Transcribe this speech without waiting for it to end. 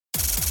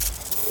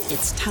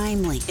It's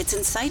timely, it's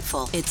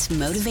insightful, it's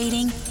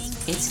motivating,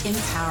 it's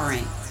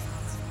empowering.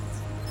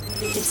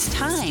 It's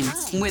Time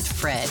with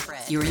Fred,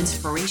 your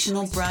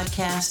inspirational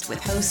broadcast with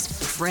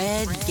host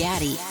Fred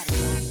Gaddy.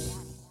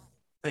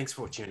 Thanks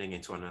for tuning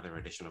into another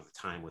edition of the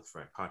Time with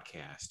Fred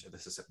podcast.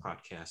 This is a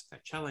podcast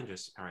that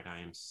challenges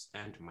paradigms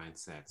and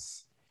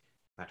mindsets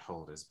that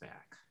hold us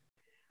back.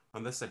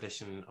 On this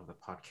edition of the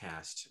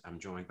podcast, I'm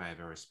joined by a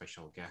very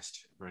special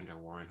guest, Brenda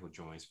Warren, who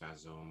joins via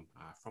Zoom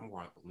from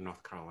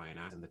North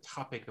Carolina. And the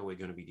topic that we're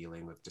going to be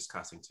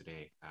discussing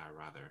today,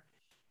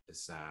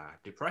 is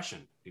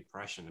depression.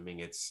 Depression. I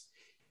mean, it's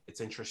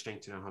interesting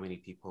to know how many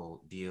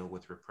people deal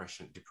with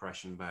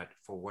depression, but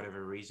for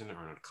whatever reason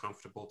are not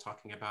comfortable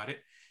talking about it.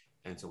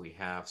 And so we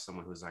have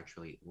someone who's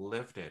actually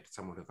lived it,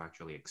 someone who's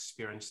actually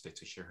experienced it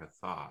to share her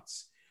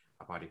thoughts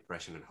about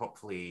depression. And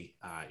hopefully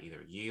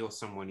either you or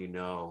someone you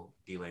know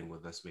dealing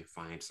with this may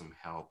find some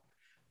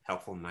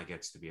helpful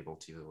nuggets to be able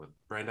to deal with.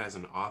 Brenda is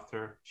an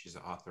author. She's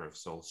the author of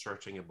Soul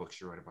Searching, a book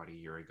she wrote about a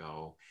year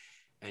ago.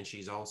 And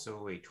she's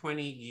also a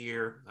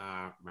 20-year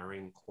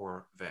Marine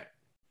Corps vet.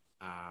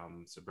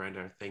 So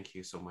Brenda, thank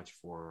you so much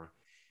for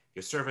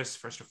your service,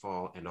 first of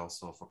all, and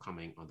also for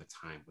coming on the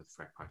Time with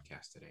Fred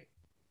podcast today.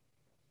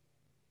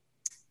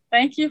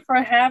 Thank you for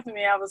having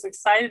me. I was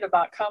excited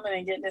about coming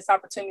and getting this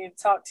opportunity to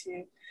talk to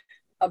you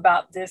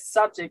about this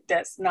subject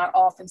that's not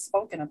often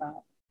spoken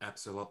about.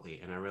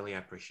 Absolutely. And I really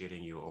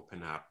appreciating you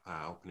opening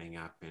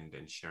up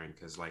and sharing,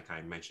 because like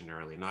I mentioned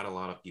earlier, not a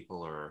lot of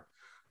people are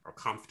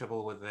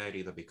comfortable with it,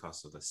 either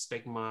because of the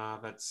stigma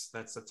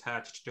that's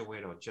attached to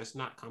it or just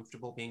not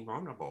comfortable being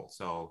vulnerable.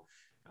 So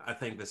I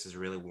think this is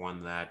really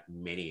one that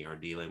many are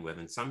dealing with,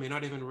 and some may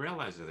not even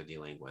realize that they're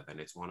dealing with. And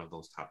it's one of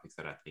those topics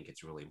that I think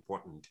it's really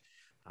important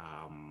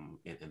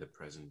in the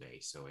present day.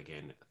 So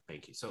again,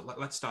 thank you. So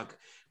let's talk,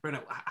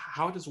 Brenda,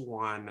 how does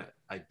one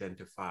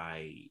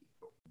identify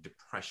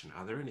depression?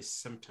 Are there any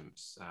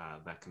symptoms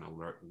that can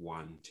alert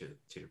one to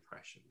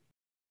depression?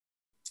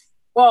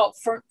 Well,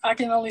 I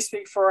can only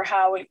speak for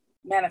how it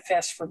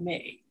manifests for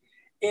me.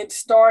 It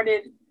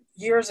started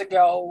years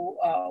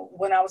ago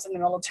when I was in the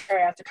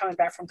military after coming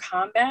back from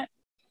combat.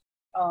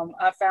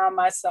 I found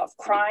myself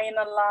crying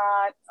a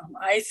lot,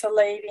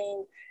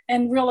 isolating,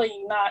 and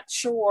really not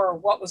sure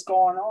what was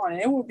going on.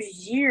 And it would be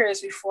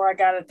years before I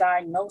got a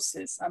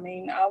diagnosis. I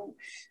mean,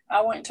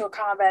 I went into a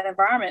combat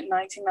environment in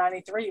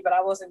 1993, but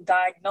I wasn't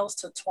diagnosed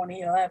till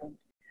 2011.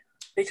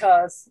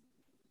 Because,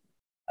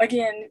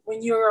 again,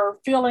 when you're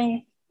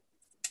feeling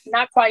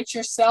not quite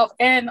yourself,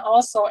 and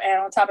also, and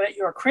on top of that,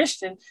 you're a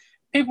Christian,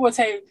 people would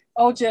say,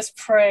 oh, just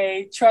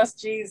pray, trust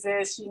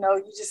Jesus, you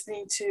just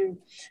need to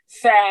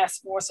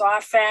fast more. So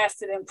I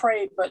fasted and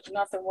prayed, but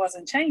nothing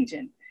wasn't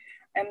changing.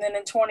 And then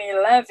in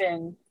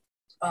 2011,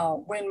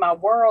 when my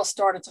world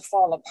started to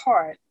fall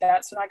apart,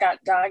 that's when I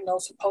got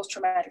diagnosed with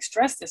post-traumatic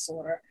stress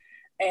disorder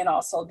and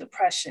also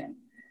depression.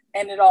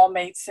 And it all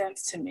made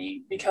sense to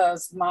me,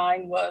 because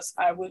mine was,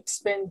 I would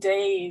spend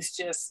days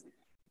just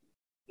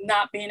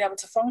not being able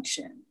to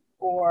function,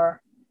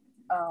 or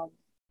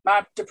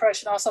my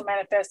depression also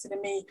manifested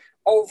in me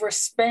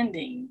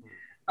overspending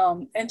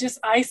and just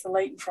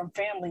isolating from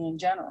family in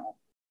general.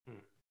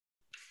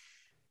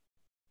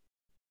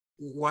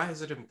 Why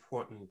is it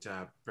important,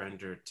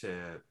 Brenda,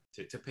 to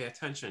pay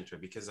attention to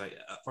it? Because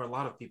for a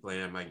lot of people,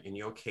 in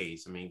your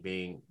case, I mean,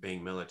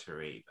 being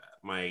military,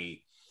 my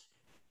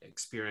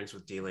experience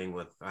with dealing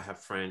with, I have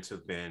friends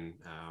who've been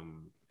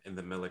in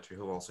the military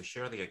who also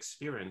share the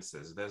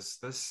experiences. There's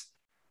this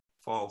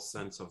false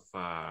sense of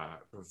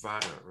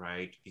bravado,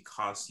 right?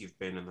 Because you've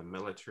been in the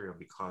military or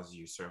because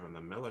you serve in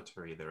the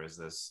military, there is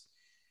this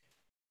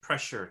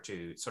pressure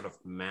to sort of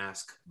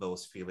mask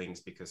those feelings,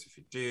 because if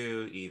you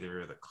do,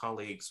 either the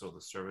colleagues or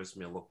the service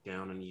may look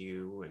down on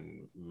you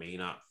and may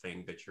not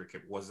think that you're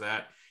is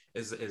that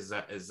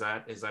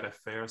a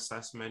fair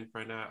assessment,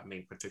 Brenda? I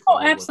mean,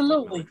 particularly. Oh,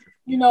 absolutely.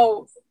 Being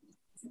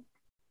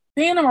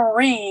a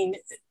Marine,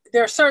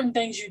 there are certain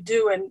things you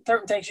do and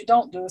certain things you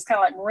don't do. It's kind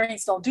of like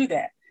Marines don't do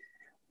that.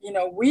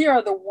 We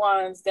are the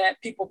ones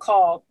that people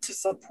call to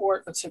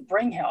support or to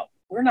bring help.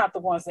 We're not the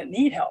ones that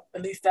need help.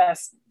 At least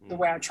that's the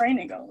way our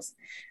training goes.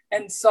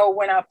 And so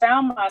when I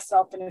found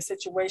myself in a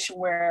situation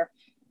where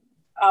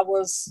I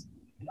was,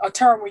 a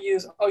term we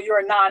use, oh, you're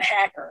a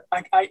non-hacker.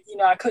 I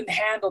couldn't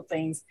handle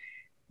things.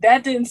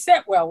 That didn't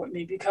sit well with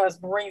me,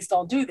 because Marines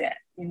don't do that.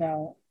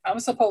 I'm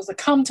supposed to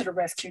come to the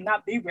rescue,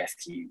 not be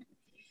rescued.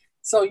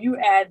 So you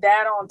add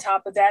that on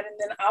top of that. And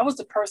then I was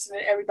the person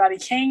that everybody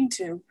came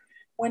to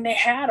when they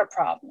had a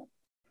problem.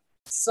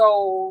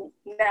 So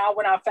now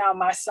when I found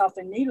myself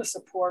in need of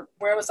support,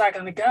 where was I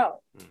going to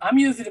go? I'm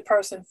usually the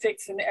person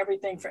fixing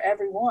everything for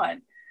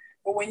everyone.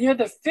 But when you're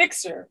the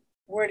fixer,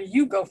 where do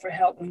you go for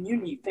help when you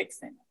need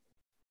fixing?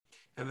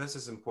 And this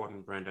is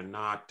important, Brenda,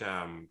 not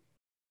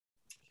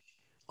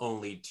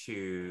only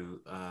to,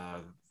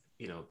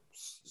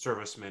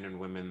 servicemen and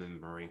women in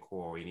the Marine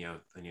Corps,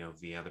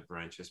 the other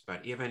branches,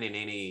 but even in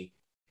any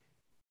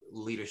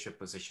leadership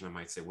position, I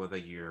might say, whether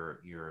you're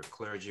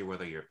clergy,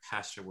 whether you're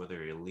pastor,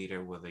 whether you're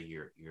leader, whether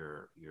you're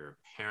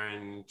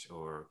parent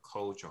or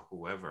coach or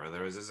whoever,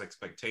 there is this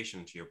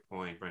expectation, to your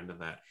point, Brenda,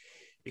 that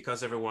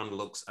because everyone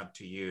looks up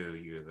to you,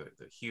 you're the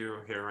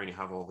hero, and you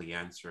have all the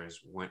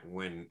answers.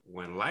 When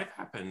life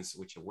happens,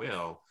 which it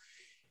will,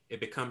 it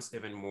becomes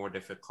even more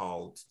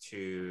difficult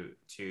to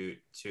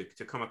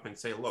come up and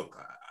say, look,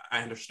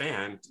 I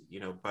understand,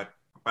 but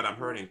I'm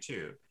hurting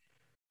too.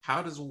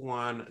 How does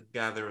one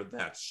gather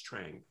that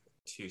strength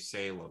to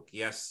say, look,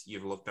 yes,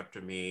 you've looked up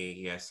to me.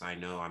 Yes, I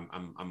know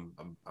I'm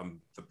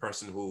the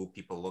person who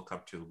people look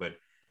up to, but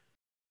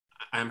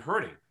I'm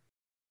hurting,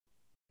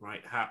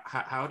 right?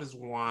 How does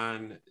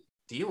one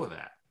deal with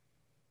that?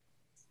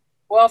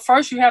 Well,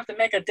 first you have to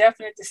make a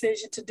definite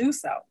decision to do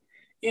so.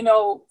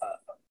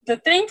 The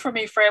thing for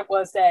me, Fred,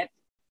 was that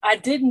I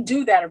didn't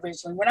do that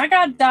originally. When I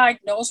got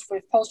diagnosed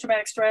with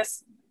post-traumatic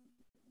stress,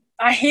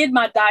 I hid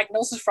my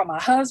diagnosis from my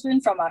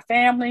husband, from my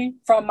family,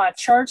 from my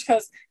church,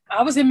 because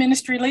I was in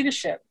ministry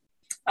leadership.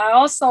 I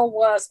also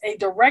was a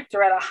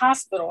director at a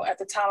hospital at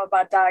the time of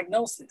my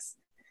diagnosis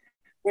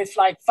with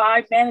like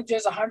 5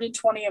 managers,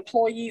 120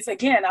 employees.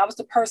 Again, I was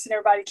the person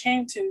everybody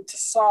came to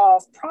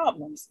solve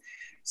problems.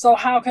 So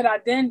how could I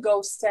then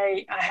go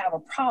say I have a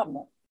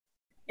problem?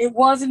 It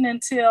wasn't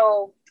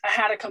until I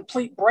had a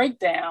complete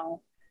breakdown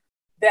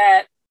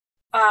that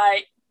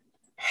I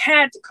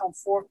had to come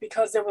forth,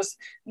 because there was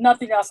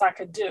nothing else I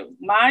could do.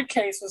 My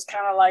case was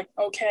kind of like,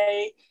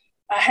 okay,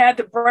 I had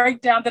the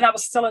breakdown, then I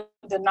was still in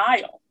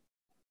denial.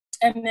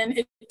 And then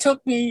it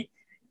took me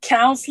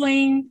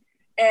counseling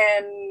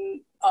and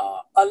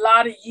a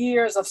lot of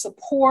years of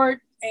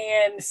support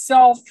and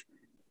self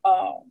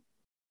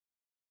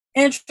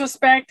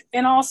introspect,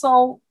 and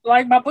also,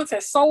 like my book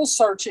says, soul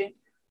searching,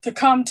 to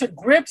come to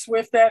grips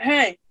with that,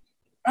 hey,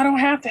 I don't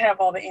have to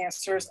have all the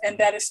answers, and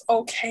that it's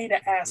okay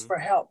to ask for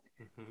help.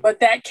 But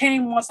that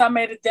came once I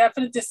made a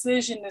definite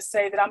decision to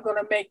say that I'm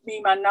going to make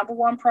me my number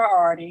one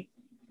priority,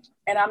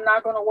 and I'm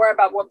not going to worry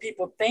about what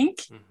people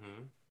think,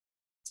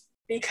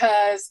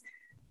 because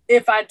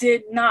if I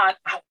did not,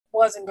 I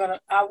was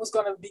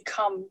going to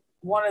become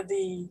one of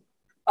the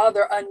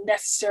other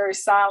unnecessary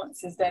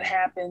silences that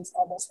happens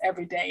almost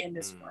every day in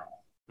this world.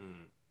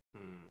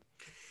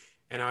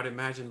 And I would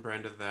imagine,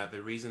 Brenda, that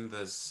the reason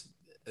this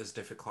is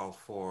difficult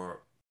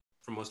for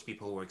most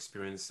people who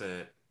experience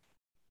it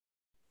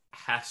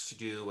has to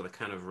do with the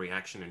kind of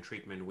reaction and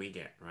treatment we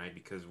get, right?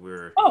 Because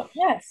we're... Oh,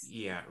 yes.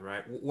 Yeah,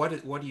 right.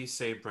 What do you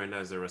say, Brenda,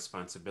 is the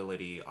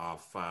responsibility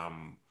of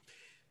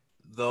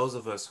those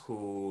of us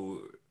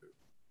who...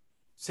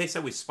 Say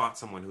we spot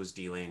someone who's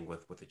dealing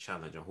with a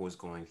challenge or who's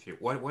going through,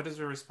 what is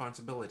their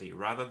responsibility,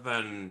 rather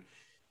than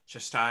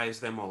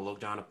chastise them or look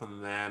down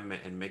upon them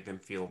and make them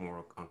feel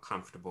more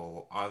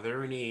uncomfortable? Are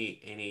there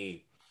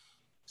any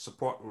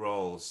support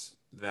roles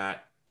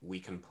that we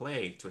can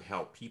play to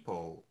help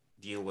people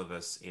deal with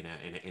this in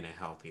a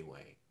healthy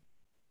way?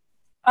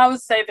 I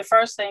would say the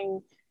first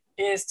thing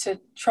is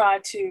to try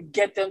to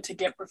get them to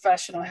get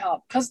professional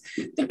help, because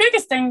the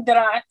biggest thing that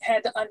I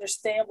had to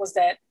understand was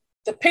that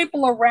the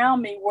people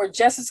around me were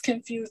just as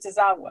confused as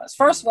I was.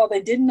 First of all,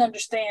 they didn't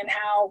understand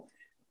how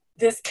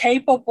this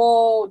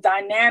capable,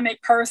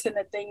 dynamic person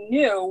that they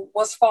knew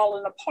was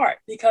falling apart,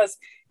 because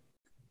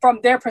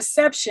from their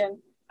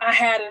perception, I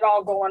had it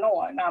all going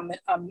on.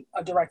 I'm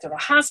a director of a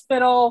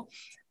hospital.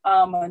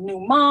 I'm a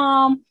new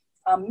mom.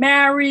 I'm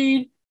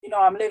married.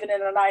 I'm living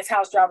in a nice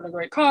house, driving a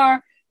great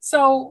car.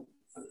 So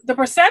the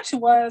perception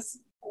was,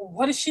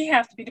 what does she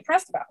have to be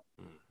depressed about?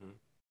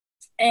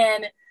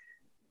 And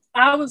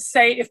I would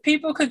say if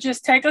people could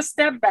just take a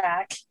step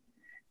back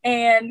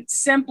and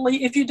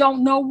simply, if you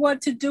don't know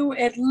what to do,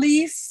 at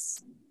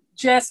least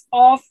just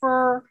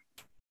offer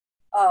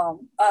a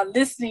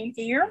listening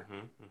ear,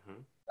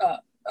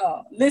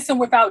 listen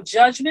without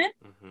judgment.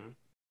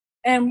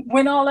 And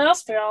when all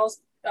else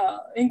fails,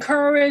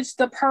 encourage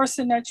the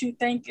person that you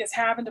think is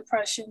having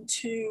depression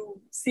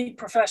to seek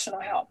professional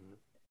help.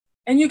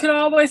 And you can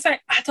always say,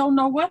 I don't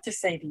know what to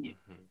say to you.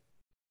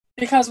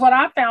 Because what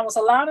I found was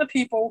a lot of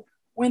people,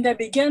 when they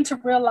began to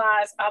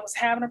realize I was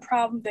having a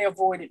problem, they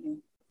avoided me,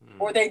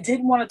 or they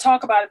didn't want to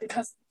talk about it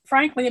because,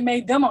 frankly, it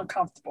made them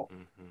uncomfortable,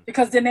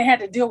 because then they had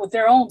to deal with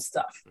their own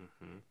stuff.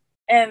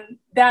 And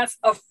that's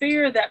a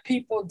fear that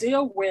people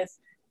deal with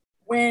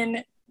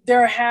when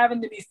they're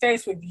having to be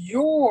faced with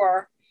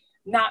your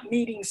not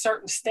meeting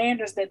certain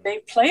standards that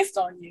they've placed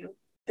on you.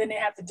 Then they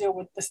have to deal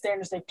with the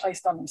standards they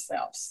placed on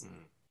themselves.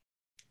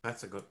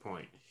 That's a good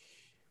point.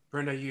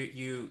 Brenda,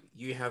 you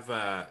have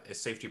a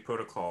safety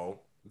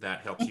protocol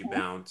that helps you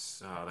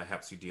bounce, that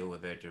helps you deal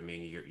with it. I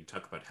mean, you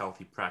talk about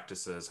healthy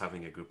practices,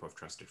 having a group of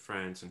trusted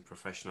friends and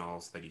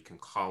professionals that you can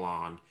call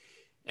on,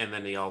 and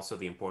then also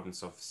the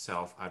importance of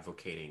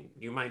self-advocating.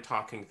 Do you mind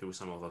talking through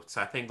some of those?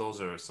 I think those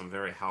are some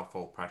very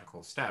helpful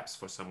practical steps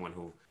for someone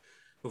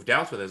who've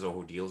dealt with this or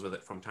who deals with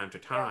it from time to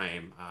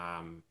time,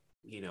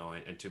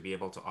 and to be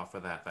able to offer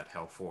that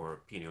help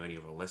for any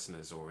of our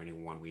listeners or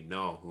anyone we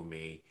know who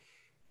may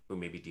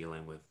be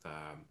dealing with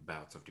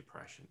bouts of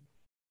depression.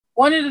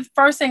 One of the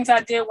first things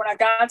I did when I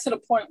got to the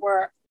point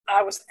where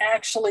I was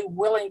actually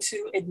willing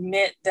to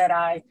admit that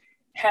I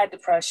had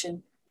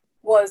depression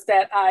was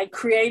that I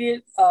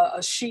created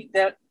a sheet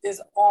that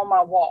is on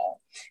my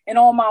wall. And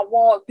on my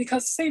wall,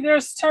 because see,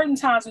 there's certain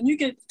times when you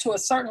get to a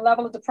certain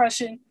level of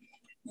depression,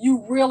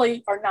 you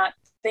really are not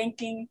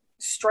thinking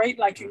straight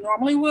like you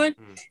normally would.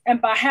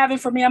 And by having,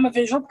 for me, I'm a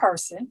visual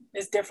person.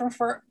 It's different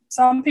for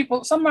some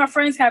people. Some of my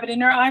friends have it in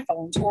their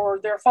iPhones or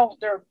their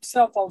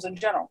cell phones in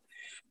general.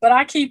 But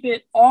I keep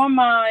it on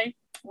my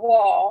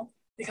wall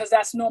because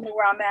that's normally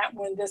where I'm at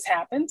when this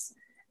happens.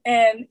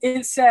 And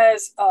it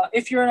says,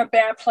 if you're in a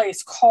bad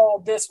place, call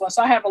this one.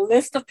 So I have a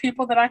list of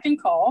people that I can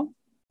call.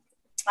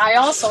 I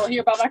also,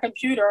 here by my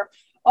computer,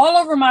 all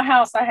over my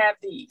house, I have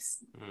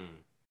these.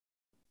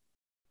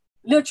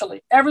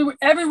 Literally, every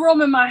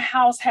room in my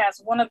house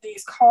has one of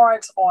these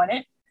cards on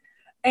it.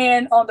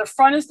 And on the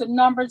front is the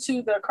number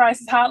to the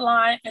crisis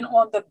hotline. And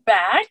on the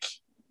back,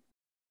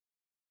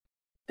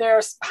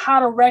 there's how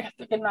to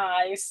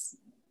recognize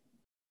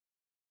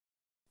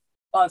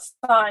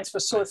signs for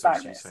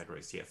suicide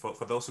risk. Yeah.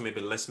 For those who may be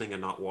listening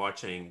and not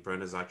watching,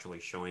 Brenda's actually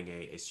showing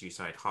a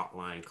suicide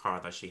hotline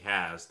card that she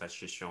has that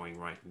she's showing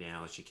right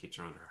now that she keeps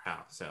around her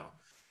house. So,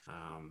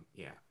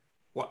 yeah.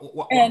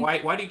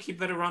 Why do you keep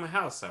that around the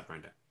house,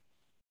 Brenda?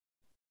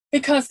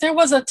 Because there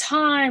was a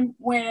time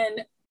when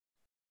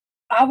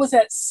I was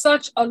at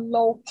such a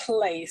low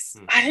place.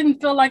 I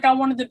didn't feel like I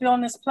wanted to be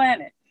on this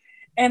planet.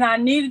 And I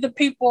needed the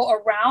people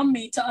around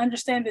me to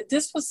understand that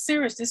this was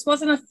serious. This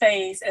wasn't a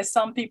phase, as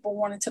some people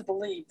wanted to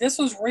believe. This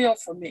was real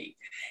for me.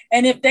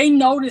 And if they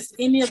noticed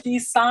any of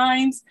these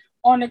signs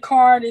on the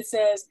card, it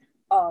says,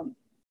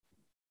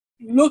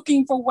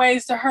 looking for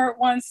ways to hurt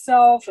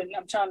oneself. And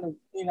I'm trying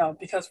to,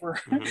 because we're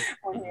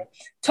on here,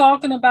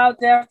 talking about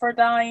death or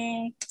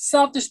dying,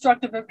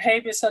 self-destructive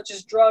behavior such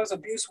as drugs,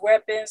 abuse,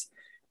 weapons.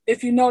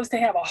 If you notice,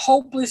 they have a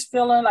hopeless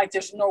feeling like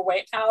there's no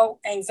way out,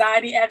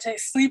 anxiety, agitation,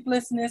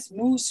 sleeplessness,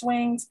 mood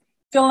swings,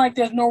 feeling like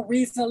there's no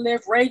reason to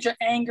live, rage or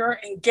anger,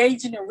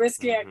 engaging in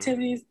risky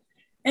activities,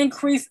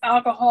 increased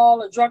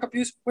alcohol or drug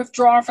abuse,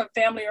 withdrawing from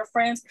family or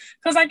friends.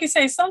 Because like you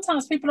say,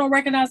 sometimes people don't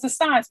recognize the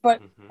signs,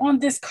 but on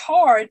this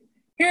card,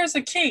 here's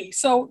the key.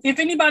 So if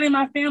anybody in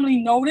my family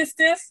noticed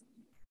this,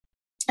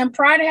 and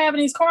prior to having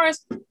these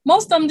cards,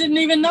 most of them didn't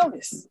even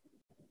notice.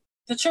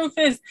 The truth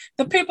is,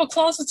 the people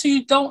closest to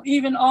you don't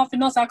even often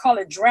notice. I call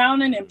it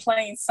drowning in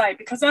plain sight,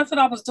 because that's what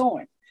I was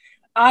doing.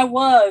 I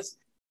was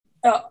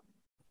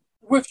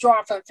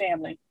withdrawing from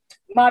family.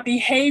 My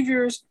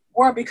behaviors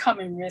were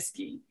becoming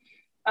risky.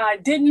 I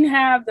didn't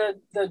have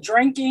the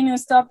drinking and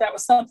stuff. That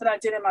was something I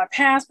did in my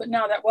past, but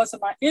now that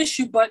wasn't my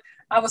issue. But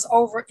I was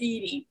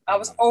overeating. I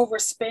was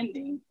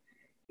overspending.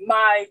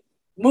 My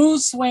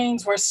mood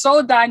swings were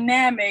so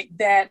dynamic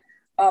that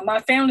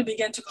my family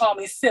began to call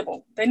me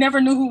Sybil. They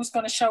never knew who was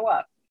going to show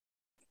up.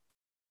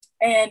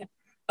 And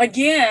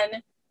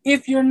again,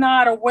 if you're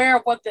not aware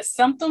of what the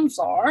symptoms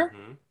are,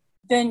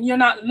 then you're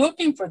not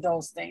looking for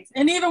those things.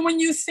 And even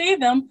when you see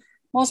them,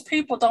 most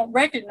people don't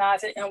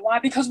recognize it. And why?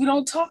 Because we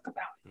don't talk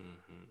about it.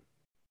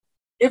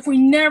 If we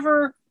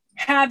never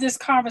have this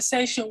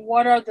conversation,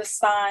 what are the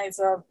signs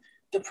of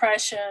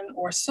depression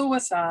or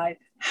suicide?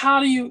 How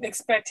do you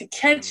expect to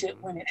catch it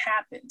when it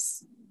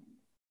happens?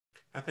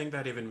 I think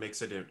that even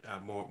makes it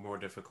more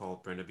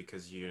difficult, Brenda,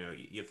 because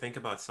you think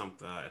about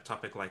a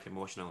topic like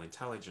emotional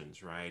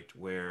intelligence, right?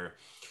 Where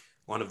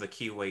one of the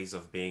key ways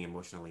of being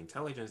emotionally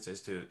intelligent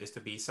is to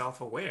be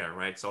self-aware,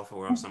 right?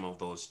 Self-aware of some of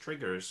those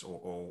triggers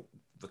or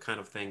the kind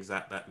of things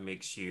that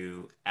makes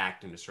you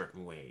act in a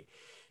certain way.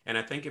 And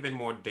I think even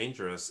more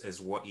dangerous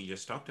is what you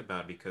just talked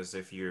about, because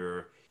if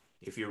you're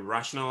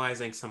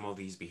rationalizing some of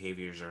these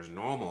behaviors as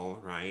normal,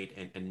 right,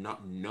 and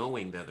not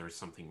knowing that there's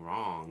something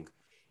wrong,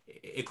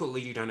 it could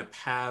lead you down a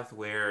path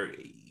where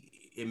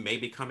it may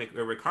become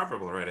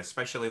irrecoverable, right?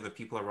 Especially if the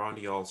people around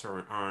you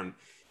also aren't,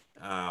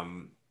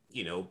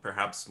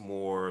 perhaps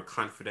more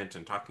confident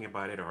in talking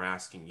about it or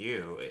asking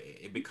you.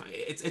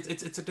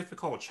 It's a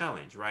difficult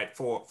challenge, right?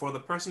 For the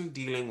person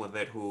dealing with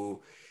it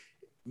who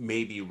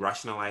may be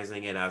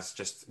rationalizing it as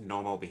just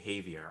normal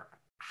behavior.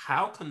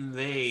 How can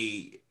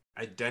they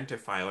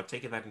identify or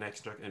take it that next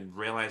step and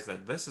realize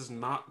that this is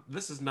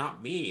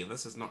not me,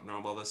 this is not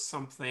normal, there's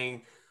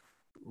something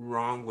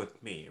wrong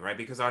with me, right?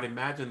 Because I'd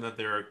imagine that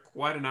there are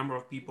quite a number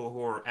of people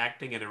who are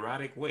acting in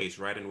erratic ways,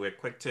 right? And we're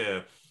quick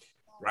to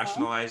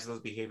rationalize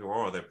those behavior,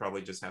 or they're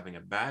probably just having a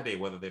bad day,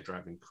 whether they're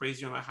driving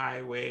crazy on the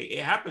highway.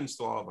 It happens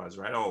to all of us,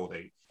 right?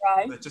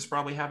 They're just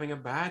probably having a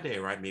bad day,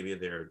 right? Maybe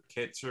their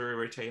kids are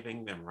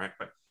irritating them, right?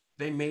 But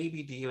they may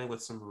be dealing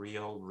with some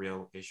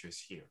real issues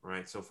here,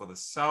 right? So for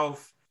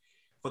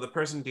the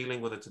person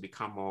dealing with it to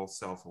become more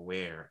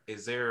self-aware,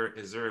 is there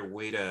a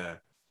way to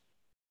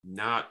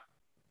not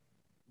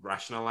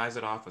rationalize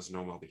it off as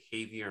normal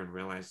behavior and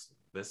realize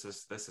this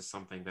is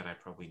something that I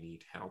probably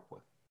need help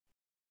with?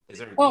 Is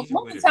there most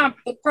of the time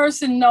the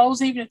person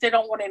knows, even if they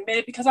don't want to admit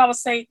it, because I would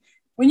say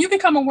when you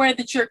become aware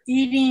that you're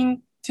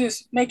eating to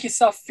make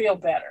yourself feel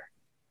better,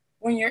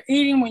 when you're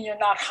eating when you're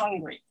not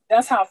hungry,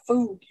 that's how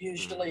food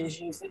usually is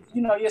used.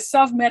 You're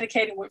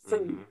self-medicating with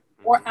food.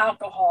 or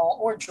alcohol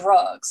or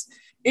drugs.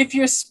 If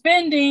you're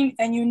spending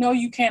and you know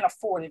you can't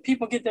afford it,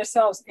 people get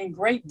themselves in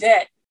great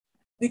debt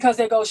because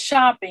they go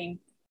shopping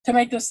to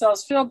make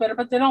themselves feel better,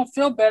 but they don't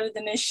feel better.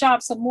 Then they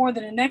shop some more.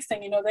 Than the next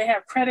thing you know, they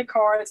have credit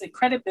cards and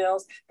credit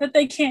bills that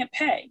they can't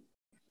pay.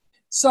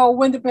 So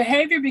when the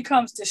behavior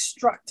becomes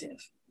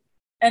destructive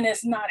and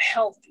it's not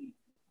healthy,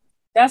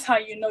 that's how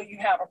you know you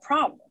have a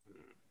problem.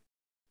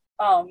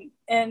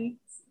 And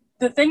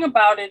the thing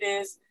about it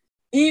is,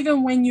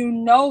 even when you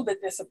know that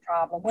there's a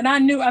problem,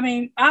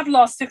 I've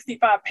lost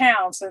 65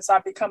 pounds since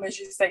I've become, as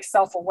you say,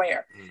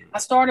 self-aware. I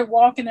started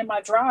walking in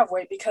my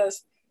driveway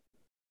because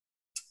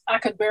I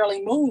could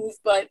barely move,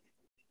 but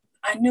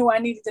I knew I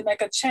needed to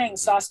make a change.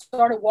 So I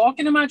started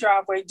walking in my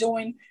driveway,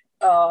 doing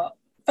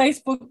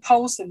Facebook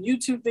posts and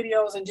YouTube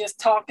videos and just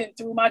talking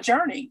through my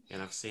journey.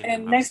 And I've seen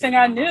and next thing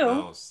I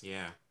knew,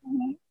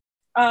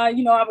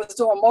 I was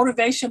doing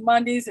Motivation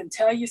Mondays and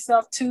Tell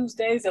Yourself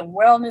Tuesdays and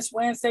Wellness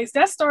Wednesdays.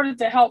 That started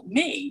to help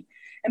me.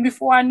 And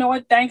before I know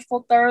it,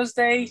 Thankful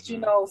Thursdays,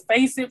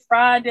 Face It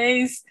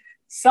Fridays,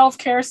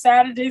 Self-Care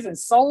Saturdays, and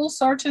Soul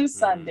Searching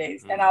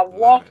Sundays. And I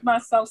walked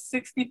myself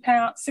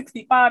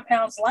 65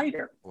 pounds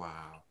lighter.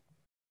 Wow.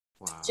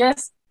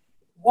 Just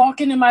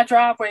walking in my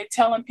driveway,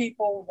 telling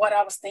people what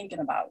I was thinking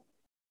about,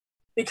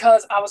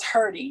 because I was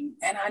hurting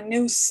and I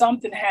knew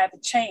something had to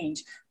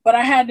change. But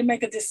I had to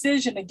make a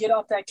decision to get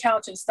off that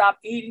couch and stop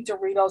eating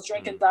Doritos,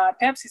 drinking Diet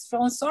Pepsis,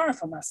 feeling sorry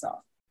for myself,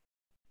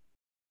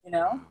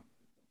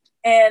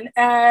 And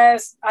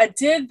as I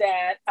did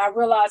that, I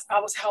realized I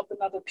was helping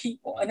other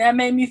people, and that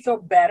made me feel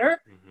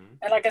better.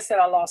 And like I said,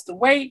 I lost the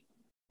weight.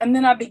 And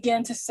then I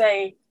began to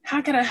say,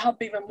 how can I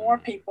help even more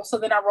people? So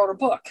then I wrote a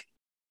book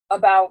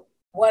about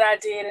what I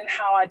did and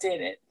how I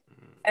did it.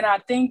 And I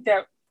think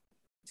that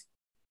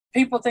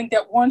people think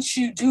that once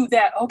you do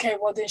that, okay,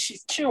 well, then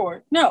she's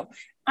cured. No,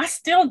 I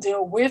still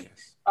deal with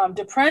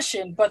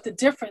depression, but the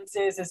difference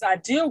is I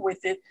deal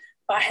with it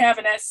by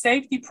having that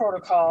safety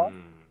protocol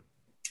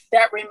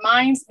that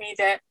reminds me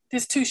that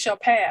this too shall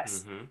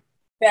pass,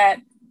 that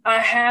I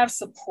have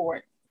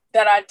support,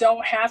 that I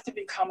don't have to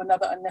become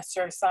another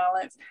unnecessary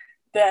silence,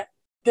 that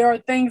there are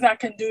things I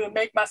can do to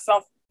make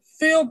myself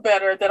feel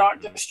better that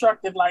aren't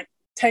destructive, like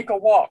take a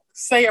walk,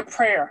 say a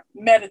prayer,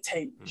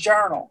 meditate,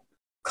 journal,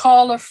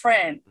 call a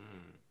friend,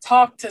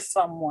 talk to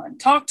someone,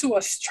 talk to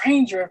a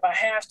stranger if I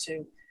have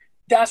to.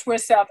 That's where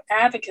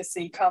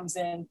self-advocacy comes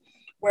in,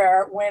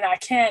 where when I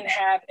can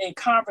have a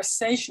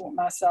conversation with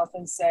myself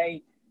and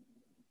say,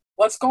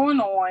 what's going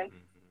on?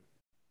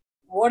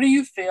 What are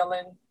you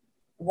feeling?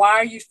 Why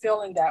are you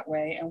feeling that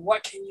way? And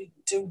what can you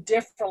do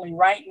differently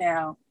right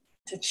now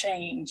to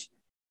change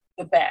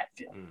the bad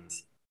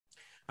feelings?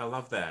 I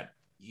love that.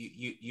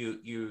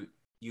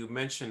 You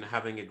mentioned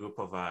having a group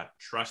of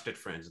trusted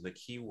friends. The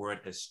key word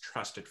is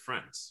trusted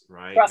friends,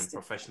 right? Trusted. And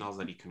professionals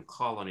that you can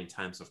call on in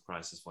times of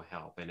crisis for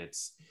help. And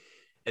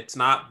it's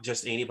not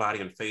just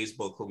anybody on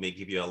Facebook who may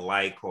give you a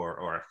like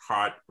or a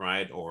heart,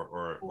 right?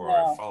 Or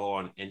a follow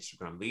on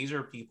Instagram. These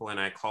are people,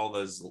 and I call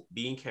those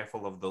being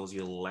careful of those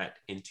you let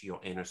into your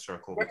inner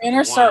circle. Your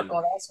inner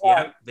circle, that's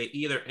right. Yeah, they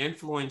either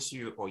influence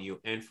you or you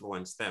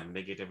influence them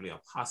negatively or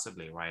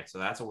possibly, right? So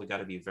that's why we got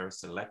to be very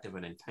selective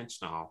and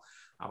intentional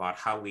about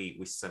how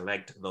we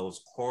select those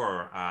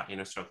core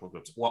inner circle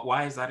groups.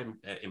 Why is that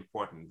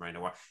important, Brenda?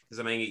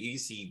 Because you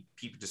see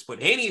people just put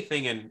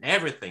anything and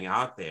everything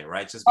out there,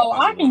 right? Just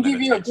I can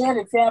give you a good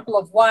example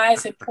of why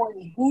it's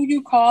important who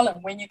you call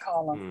and when you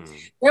call them.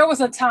 There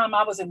was a time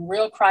I was in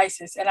real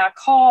crisis, and I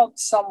called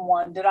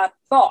someone that I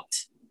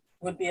thought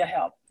would be a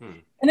help.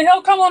 And they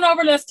said, come on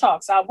over, let's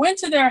talk. So I went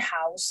to their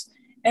house,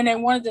 and they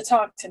wanted to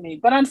talk to me.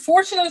 But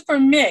unfortunately for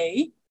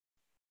me,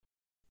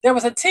 there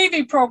was a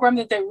TV program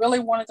that they really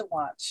wanted to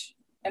watch,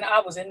 and I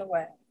was in the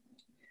way.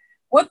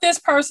 What this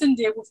person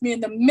did with me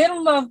in the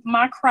middle of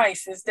my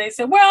crisis, they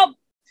said, well,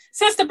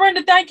 Sister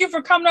Brenda, thank you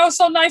for coming. It was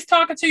so nice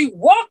talking to you.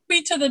 Walked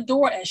me to the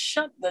door and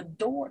shut the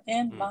door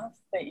in my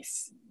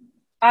face.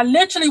 I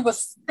literally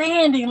was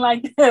standing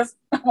like this,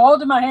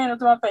 holding my hand up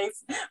to my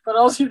face, for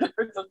those of you that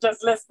are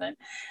just listening,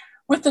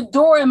 with the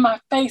door in my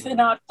face.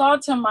 And I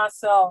thought to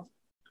myself,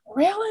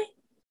 really?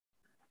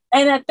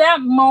 And at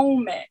that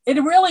moment,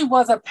 it really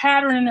was a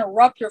pattern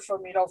interrupter for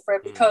me, though,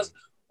 Fred, because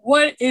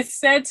what it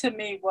said to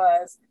me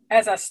was,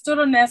 as I stood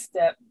on that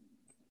step,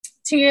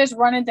 tears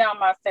running down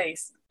my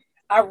face,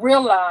 I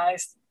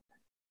realized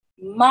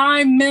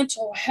my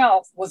mental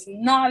health was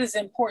not as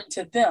important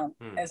to them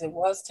as it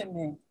was to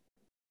me.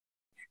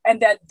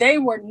 And that they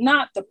were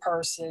not the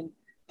person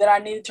that I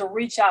needed to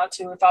reach out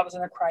to if I was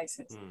in a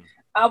crisis.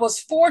 I was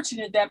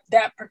fortunate that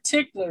that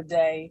particular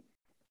day,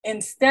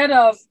 instead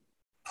of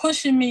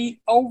pushing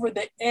me over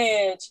the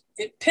edge,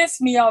 it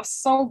pissed me off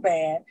so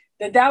bad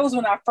that was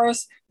when I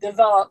first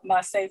developed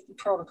my safety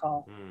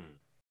protocol.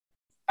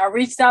 I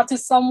reached out to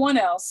someone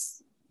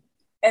else,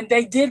 and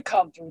they did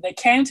come through. They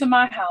came to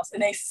my house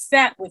and they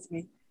sat with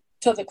me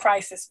till the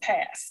crisis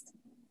passed.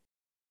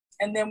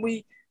 And then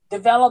we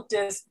developed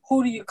this,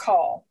 who do you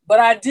call? But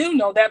I do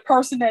know that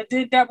person that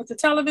did that with the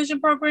television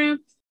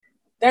program,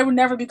 they would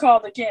never be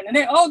called again. And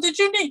did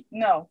you need?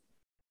 No.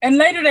 And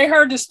later they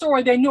heard the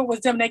story. They knew it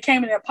was them. They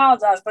came and they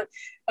apologized. But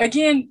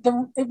again,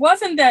 it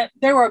wasn't that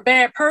they were a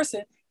bad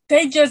person.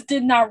 They just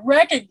did not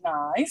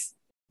recognize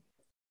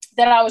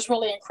that I was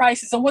really in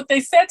crisis. And what they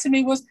said to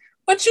me was,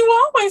 but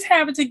you always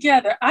have it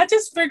together. I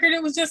just figured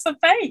it was just a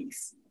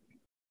phase.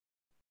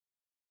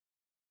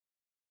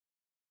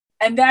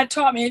 And that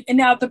taught me. And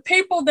now the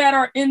people that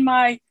are in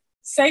my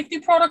safety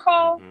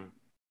protocol,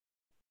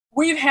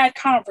 we've had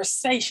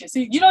conversations.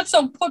 You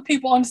don't put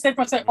people on the safety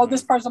protocol and say, oh,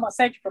 this person's on my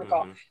safety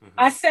protocol.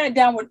 I sat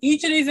down with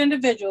each of these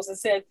individuals and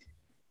said,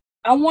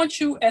 I want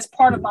you as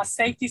part of my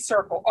safety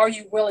circle. Are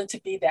you willing to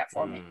be that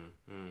for me?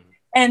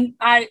 And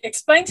I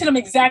explained to them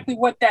exactly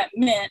what that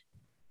meant.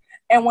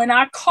 And when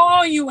I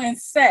call you and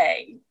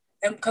say,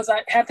 and because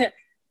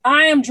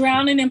I am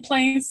drowning in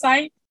plain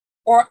sight,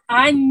 or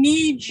I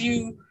need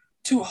you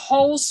to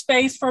hold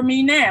space for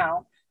me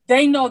now,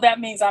 they know that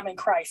means I'm in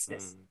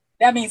crisis.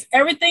 That means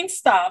everything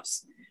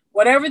stops.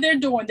 Whatever they're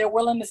doing, they're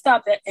willing to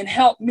stop that and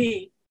help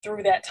me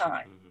through that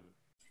time.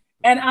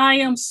 And I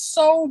am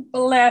so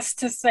blessed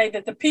to say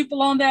that the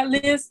people on that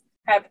list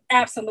have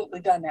absolutely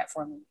done that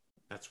for me.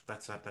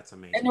 That's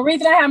amazing. And the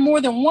reason I have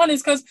more than one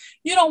is because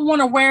you don't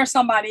want to wear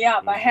somebody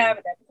out by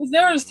having that. Because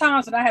there's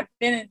times that I have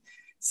been in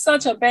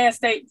such a bad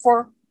state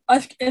for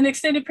an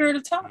extended period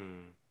of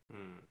time.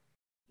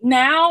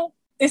 Now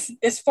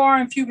it's far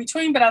and few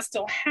between, but I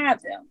still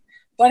have them.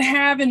 But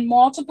having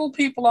multiple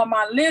people on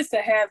my list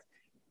that have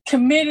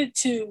committed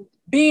to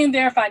being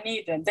there if I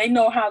need them, they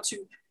know how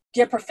to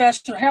get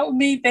professional help with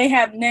me. They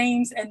have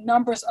names and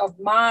numbers of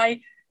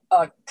my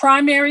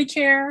primary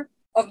care,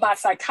 of my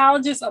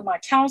psychologist, of my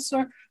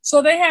counselor.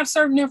 So they have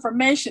certain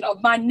information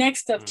of my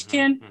next of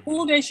kin,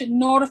 who they should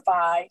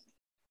notify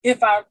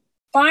if I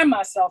find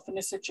myself in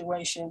a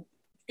situation,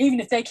 even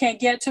if they can't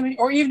get to me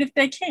or even if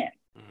they can.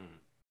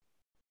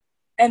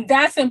 And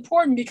that's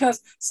important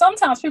because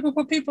sometimes people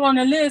put people on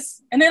their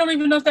list and they don't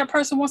even know if that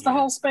person wants to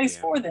hold space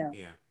for them.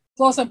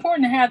 So it's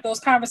important to have those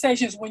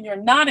conversations when you're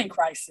not in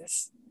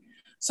crisis,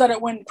 so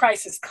that when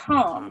crisis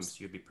comes,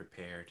 you'll be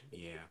prepared.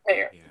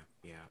 Prepared.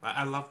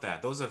 I love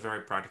that. Those are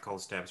very practical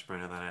steps,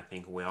 Brenda, that I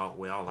think we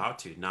all ought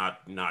to,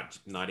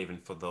 not even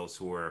for those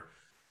who are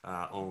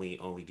only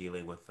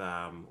dealing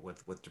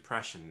with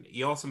depression.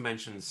 You also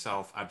mentioned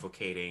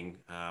self-advocating.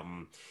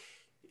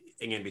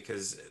 Again,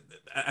 because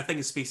I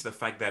think it speaks to the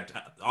fact that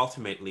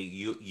ultimately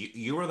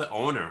you are the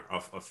owner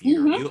of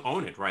you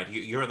own it, right?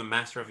 You're the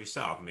master of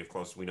yourself. I mean, of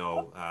course, we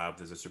know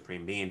there's a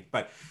supreme being,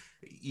 but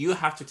you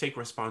have to take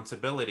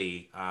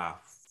responsibility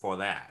for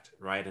that,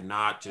 right? And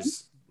not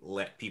just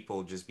let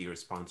people just be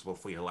responsible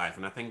for your life.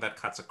 And I think that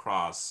cuts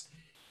across,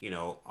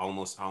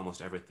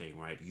 almost everything,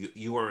 right?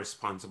 You are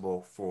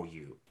responsible for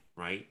you,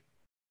 right?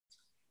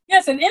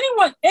 Yes, and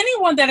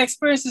anyone that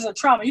experiences a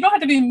trauma, you don't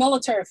have to be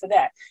military for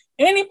that.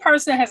 Any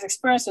person that has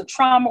experienced a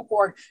trauma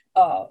or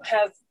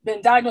has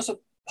been diagnosed with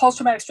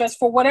post-traumatic stress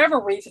for whatever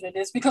reason it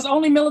is, because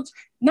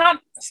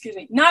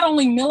not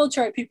only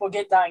military people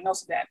get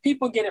diagnosed with that.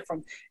 People get it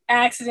from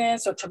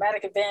accidents or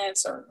traumatic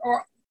events or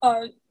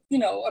a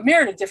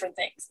myriad of different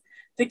things.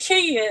 The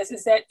key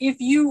is that if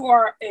you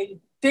are a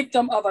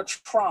victim of a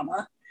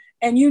trauma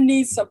and you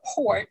need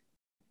support,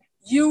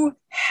 you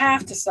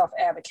have to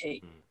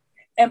self-advocate.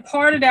 And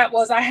part of that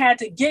was I had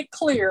to get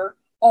clear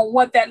on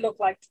what that looked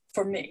like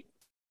for me.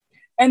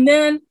 And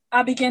then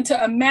I began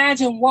to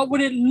imagine what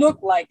would it look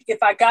like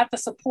if I got the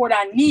support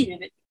I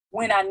needed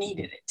when I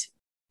needed it.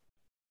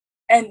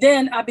 And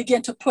then I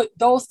began to put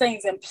those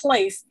things in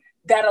place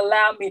that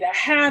allowed me to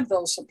have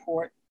those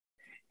support.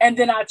 And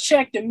then I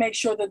checked and make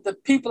sure that the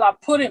people I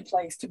put in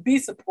place to be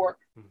support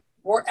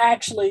were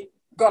actually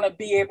going to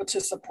be able to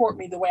support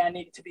me the way I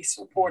needed to be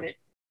supported.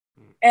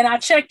 And I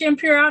checked in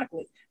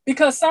periodically.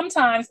 Because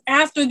sometimes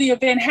after the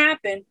event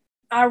happened,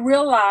 I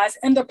realized,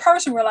 and the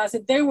person realized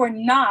that they were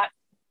not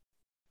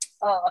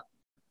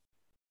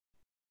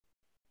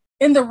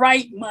in the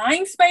right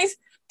mind space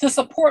to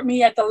support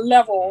me at the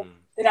level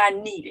that I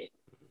needed.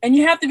 And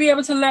you have to be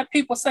able to let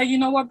people say, you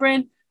know what,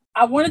 Brent,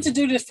 I wanted to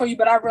do this for you,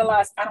 but I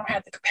realized I don't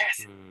have the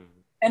capacity.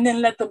 And then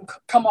let them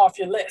come off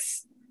your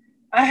list.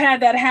 I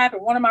had that happen.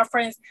 One of my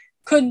friends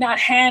could not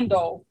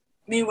handle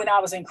me when I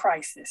was in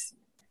crisis.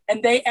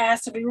 And they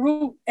asked to be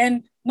removed.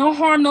 And no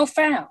harm, no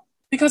foul.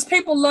 Because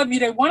people love you,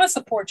 they want to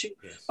support you.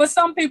 Yes. But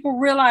some people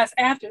realize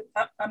after,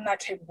 I'm not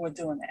capable of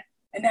doing that.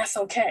 And that's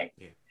okay.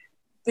 Yeah.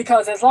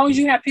 Because as long as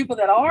you have people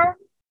that are,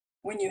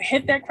 when you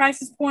hit that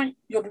crisis point,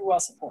 you'll be well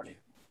supported.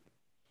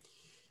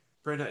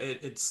 Brenda,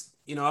 it's,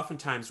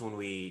 oftentimes when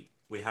we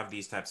have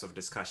these types of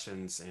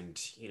discussions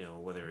and,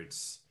 whether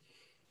it's,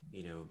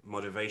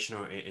 motivation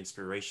or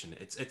inspiration,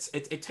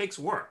 it takes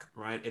work,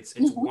 right? It's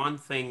one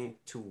thing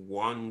to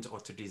want or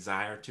to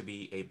desire to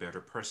be a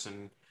better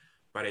person,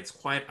 but it's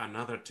quite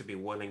another to be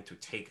willing to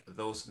take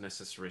those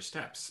necessary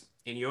steps.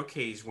 In your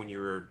case, when you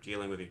were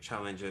dealing with your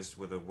challenges,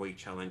 with the weight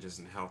challenges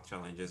and health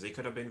challenges, it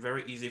could have been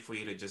very easy for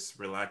you to just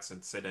relax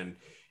and sit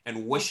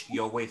and wish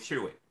your way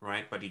through it,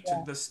 right? But you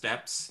took the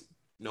steps,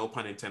 no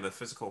pun intended,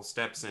 physical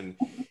steps and,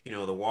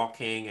 the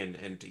walking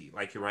and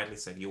like you rightly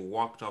said, you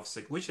walked off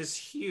six, which is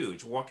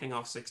huge, walking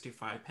off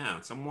 65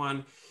 pounds.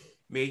 Someone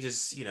may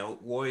just,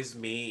 worries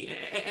me.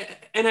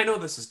 And I know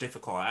this is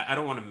difficult. I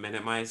don't want to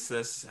minimize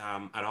this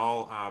at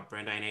all,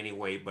 Brenda, in any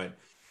way, but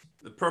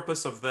the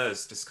purpose of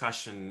this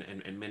discussion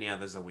and many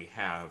others that we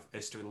have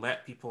is to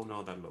let people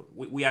know that, look,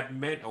 we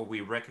admit or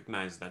we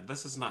recognize that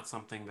this is not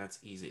something that's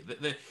easy.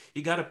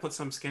 You got to put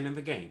some skin in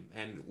the game.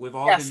 And we've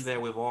all been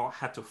there. We've all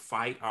had to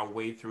fight our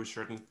way through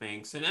certain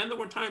things. And there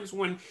were times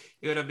when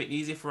it would have been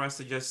easy for us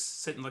to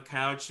just sit on the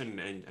couch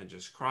and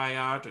just cry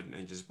out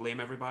and just blame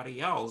everybody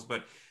else.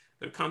 But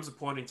there comes a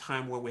point in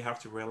time where we have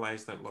to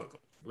realize that, look,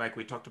 like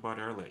we talked about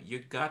earlier, you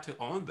got to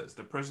own this.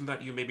 The person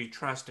that you may be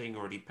trusting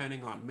or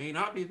depending on may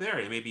not be there.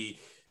 It may be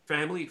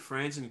family,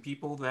 friends, and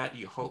people that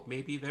you hope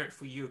may be there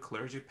for you,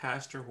 clergy,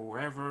 pastor,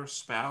 whoever,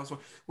 spouse.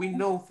 We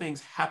know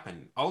things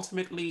happen.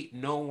 Ultimately,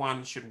 no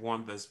one should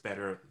want this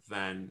better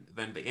than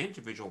the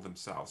individual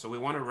themselves. So we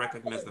want to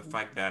recognize the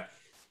fact that,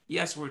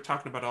 yes, we're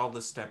talking about all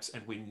the steps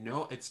and we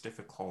know it's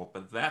difficult,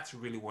 but that's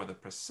really where the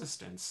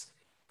persistence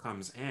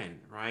comes in,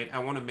 right? I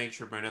want to make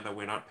sure, Brenda, that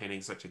we're not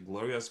painting such a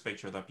glorious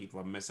picture that people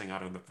are missing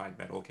out on the fact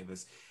that, okay,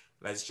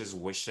 let's just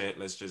wish it,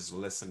 let's just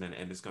listen,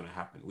 and it's going to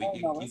happen.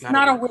 It's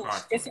not a wish.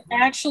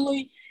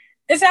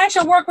 It's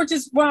actual work, which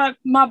is why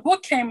my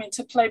book came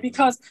into play,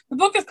 because the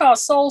book is called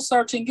Soul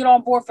Searching, Get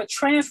on Board for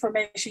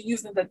Transformation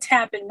Using the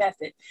Tap-In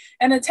Method.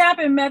 And the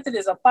Tap-In Method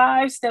is a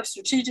 5-step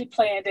strategic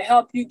plan to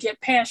help you get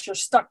past your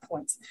stuck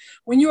points.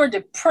 When you are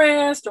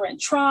depressed or in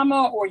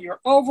trauma, or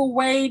you're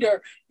overweight,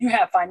 or you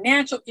have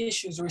financial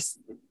issues,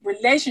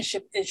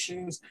 relationship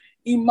issues,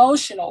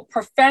 emotional,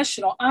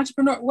 professional,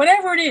 entrepreneur,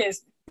 whatever it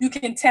is, you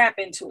can tap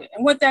into it.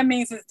 And what that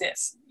means is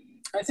this.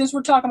 And since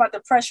we're talking about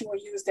depression, we'll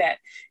use that.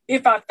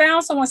 If I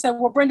found someone said,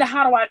 well, Brenda,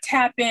 how do I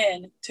tap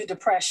in to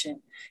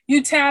depression?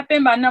 You tap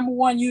in by, number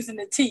one, using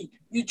the T.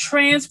 You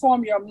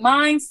transform your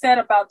mindset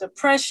about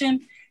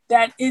depression,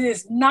 that it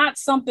is not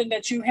something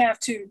that you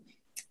have to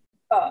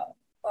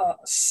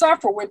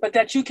suffer with, but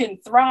that you can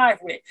thrive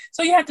with.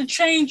 So you have to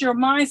change your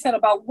mindset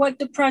about what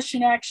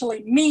depression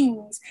actually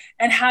means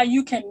and how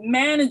you can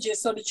manage it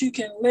so that you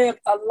can live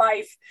a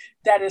life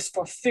that is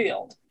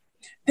fulfilled.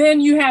 Then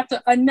you have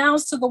to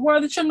announce to the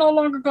world that you're no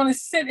longer going to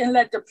sit and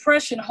let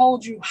depression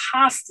hold you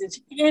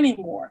hostage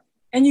anymore.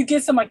 And you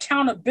get some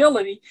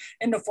accountability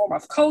in the form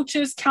of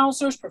coaches,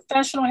 counselors,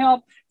 professional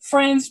help,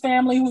 friends,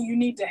 family who you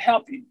need to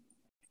help you.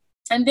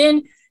 And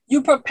then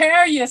you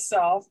prepare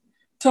yourself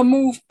to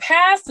move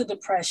past the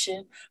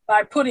depression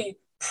by putting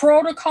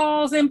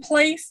protocols in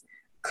place,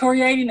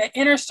 creating an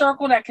inner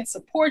circle that can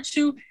support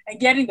you, and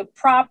getting the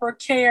proper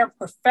care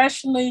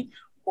professionally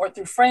or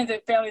through friends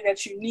and family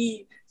that you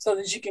need so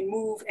that you can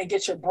move and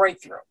get your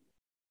breakthrough.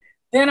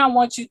 Then I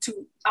want you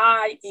to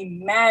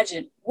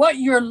imagine what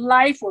your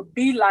life would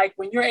be like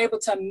when you're able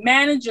to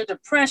manage your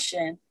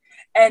depression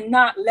and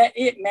not let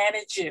it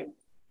manage you.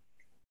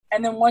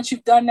 And then once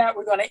you've done that,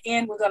 we're going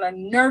to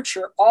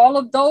nurture all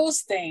of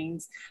those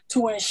things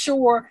to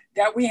ensure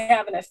that we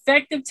have an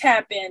effective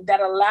tap-in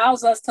that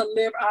allows us to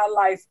live our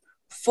life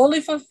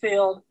fully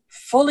fulfilled,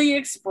 fully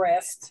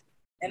expressed,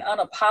 and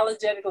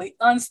unapologetically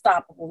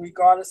unstoppable,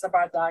 regardless of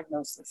our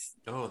diagnosis.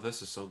 Oh,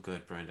 this is so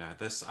good, Brenda.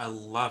 I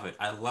love it.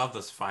 I love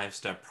this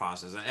 5-step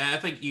process. And I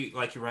think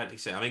like you rightly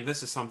said, I mean,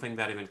 this is something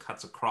that even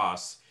cuts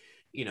across,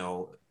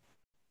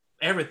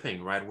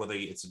 everything, right? Whether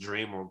it's a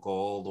dream or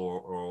goal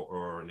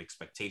or an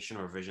expectation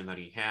or vision that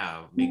you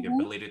have, the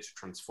ability to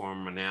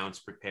transform, announce,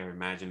 prepare,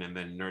 imagine, and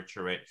then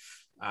nurture it.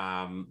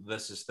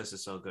 This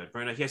is so good.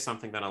 Brenda, here's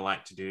something that I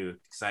like to do,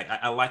 because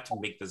I like to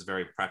make this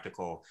very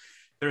practical.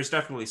 There's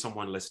definitely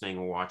someone listening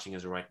or watching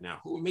us right now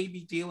who may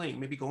be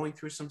going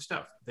through some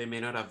stuff. They may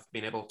not have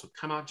been able to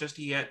come out just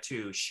yet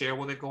to share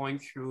what they're going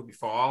through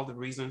before all the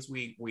reasons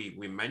we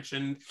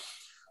mentioned,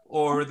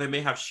 or they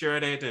may have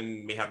shared it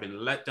and may have been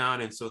let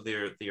down. And so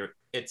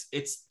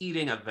it's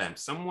eating at them.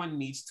 Someone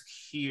needs to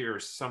hear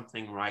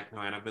something right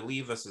now. And I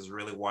believe this is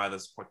really why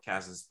this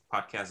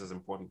podcast is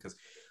important, because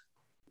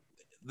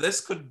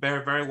this could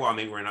very, very well, I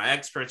mean, we're not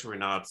experts, we're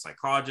not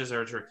psychologists,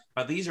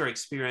 but these are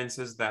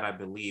experiences that I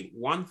believe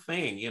one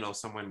thing,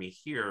 someone may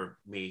hear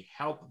may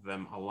help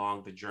them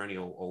along the journey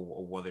or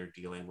what they're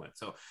dealing with.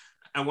 So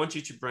I want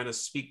you to, Brenda,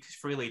 speak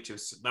freely to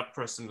that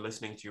person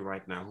listening to you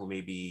right now who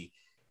may be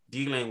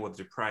dealing with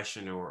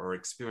depression or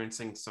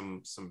experiencing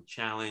some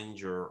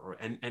challenge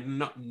and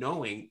not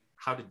knowing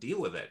how to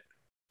deal with it.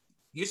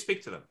 You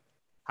speak to them.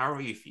 How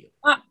do you feel?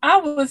 I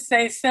would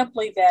say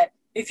simply that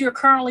if you're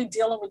currently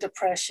dealing with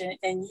depression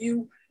and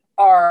you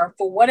are,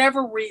 for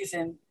whatever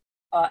reason,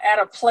 at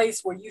a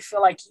place where you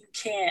feel like you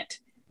can't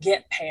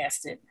get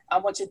past it, I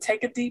want you to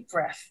take a deep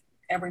breath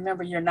and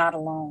remember you're not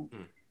alone.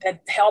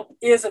 That help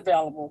is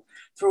available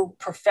through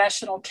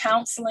professional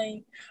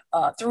counseling,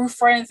 through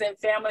friends and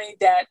family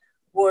that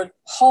would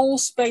hold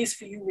space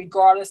for you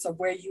regardless of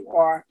where you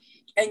are.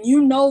 And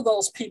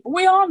those people,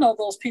 we all know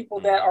those people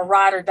that are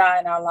ride or die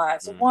in our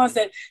lives. The ones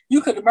that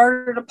you could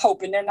murder the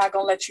Pope and they're not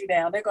going to let you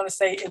down. They're going to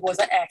say it was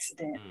an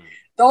accident.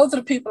 Those are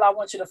the people I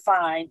want you to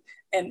find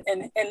and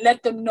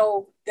let them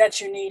know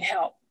that you need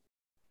help.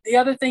 The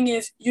other thing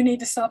is you need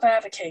to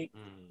self-advocate.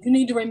 You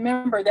need to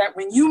remember that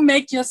when you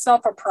make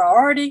yourself a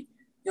priority,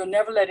 you'll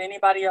never let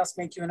anybody else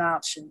make you an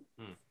option.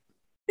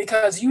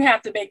 Because you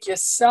have to make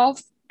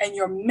yourself and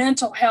your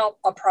mental health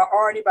a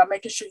priority by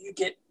making sure you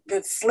get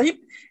good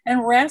sleep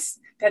and rest,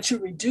 that you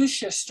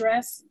reduce your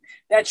stress,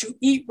 that you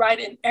eat right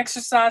and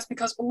exercise,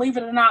 because believe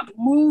it or not,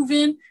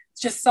 moving,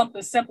 just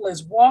something simple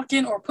as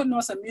walking or putting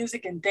on some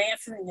music and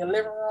dancing in your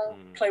living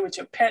room, play with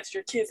your pets,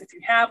 your kids if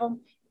you have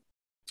them,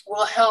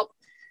 will help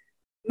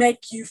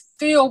make you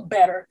feel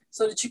better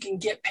so that you can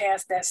get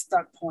past that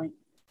stuck point.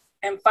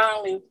 And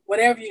finally,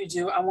 whatever you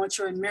do, I want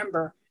you to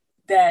remember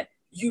that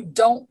you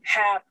don't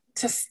have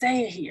to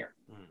stay here.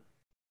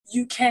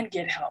 You can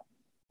get help,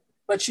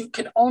 but you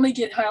can only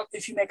get help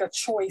if you make a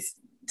choice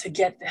to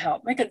get the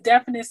help. Make a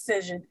definite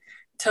decision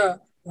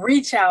to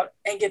reach out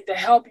and get the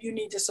help you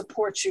need to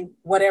support you,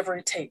 whatever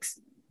it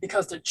takes,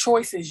 because the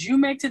choices you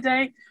make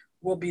today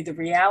will be the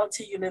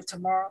reality you live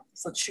tomorrow.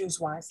 So choose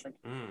wisely.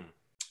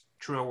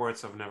 Truer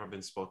words have never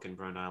been spoken,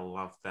 Brenda. I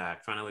love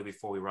that. Finally,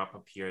 before we wrap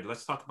up here,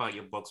 let's talk about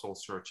your book, Soul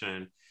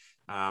Searching.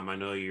 I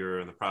know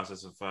you're in the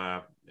process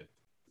of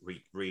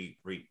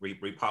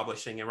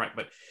republishing it, right?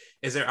 But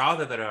is there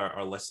other that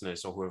our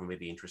listeners or whoever may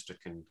be interested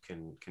can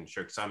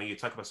share? So I mean, you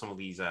talk about some of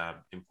these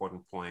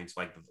important points,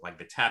 like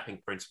the tapping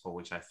principle,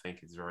 which I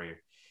think is very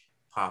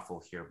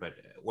powerful here. But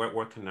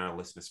where can our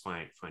listeners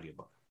find your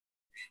book?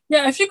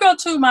 Yeah, if you go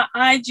to my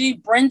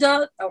IG,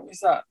 Brenda,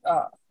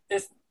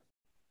 it's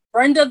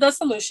Brenda the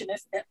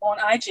Solutionist on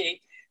IG.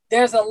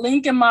 There's a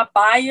link in my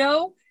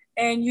bio,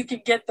 and you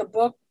can get the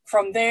book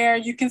from there.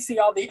 You can see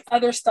all the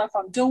other stuff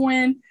I'm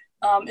doing.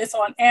 It's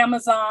on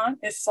Amazon.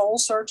 It's Soul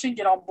Searching.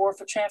 Get on board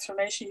for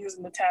transformation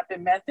using the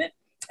tap-in method.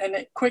 And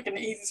the quick and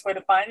the easiest way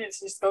to find it is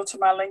just go to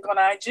my link on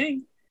IG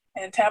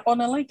and tap on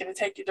the link, and it'll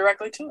take you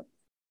directly to it.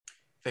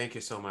 Thank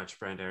you so much,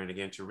 Brenda. And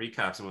again, to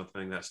recap, some of the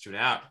things that stood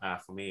out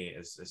for me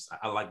is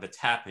I like the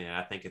tapping, and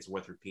I think it's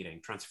worth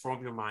repeating.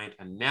 Transform your mind,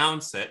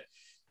 announce it,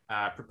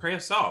 prepare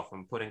yourself.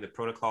 I'm putting the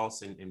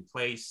protocols in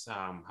place,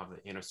 have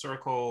the inner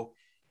circle.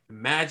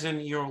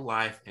 Imagine your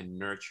life and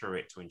nurture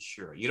it to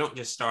ensure. You don't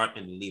just start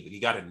and leave it. You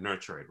got to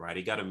nurture it, right?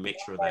 You got to make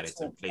sure that it's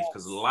in place,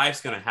 because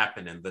life's going to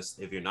happen. And this,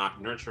 if you're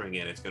not nurturing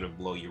it, it's going to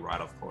blow you right,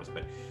 of course.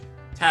 But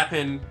tap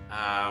in.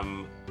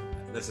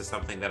 This is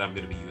something that I'm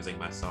going to be using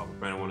myself.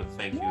 Brenda, I want to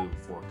thank you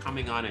for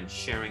coming on and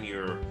sharing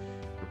your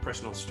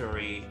personal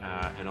story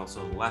and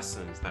also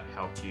lessons that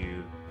helped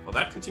you. Well,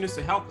 that continues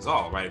to help us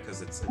all, right?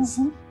 Because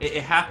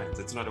it happens.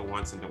 It's not a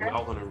once and we're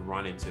all going to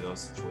run into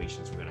those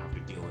situations. We're going to have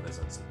to deal with this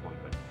at some point.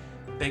 But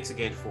thanks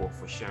again for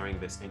sharing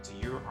this. And to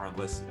you, our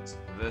listeners,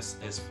 this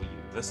is for you.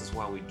 This is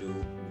why we do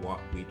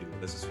what we do.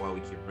 This is why we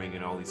keep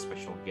bringing all these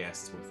special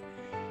guests with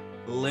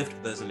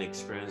lived this and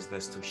experienced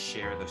this to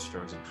share the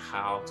stories and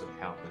how to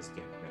help us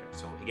get better.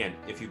 So again,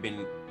 if you've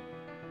been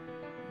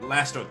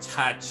blessed or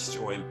touched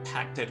or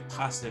impacted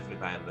positively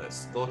by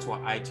this, go to our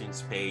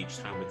iTunes page,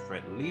 Time with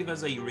Fred. Leave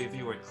us a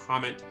review, a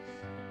comment,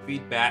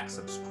 feedback,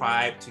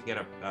 subscribe to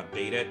get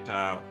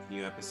updated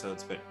new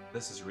episodes. But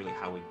this is really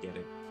how we get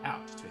it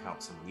out to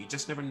help someone. You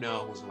just never know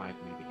whose life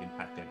may be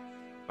impacted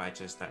by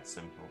just that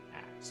simple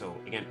act. So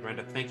again,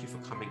 Brenda, thank you for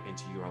coming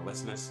into you, our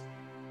listeners.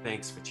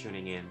 Thanks for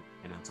tuning in.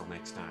 And until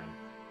next time,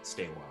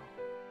 stay well.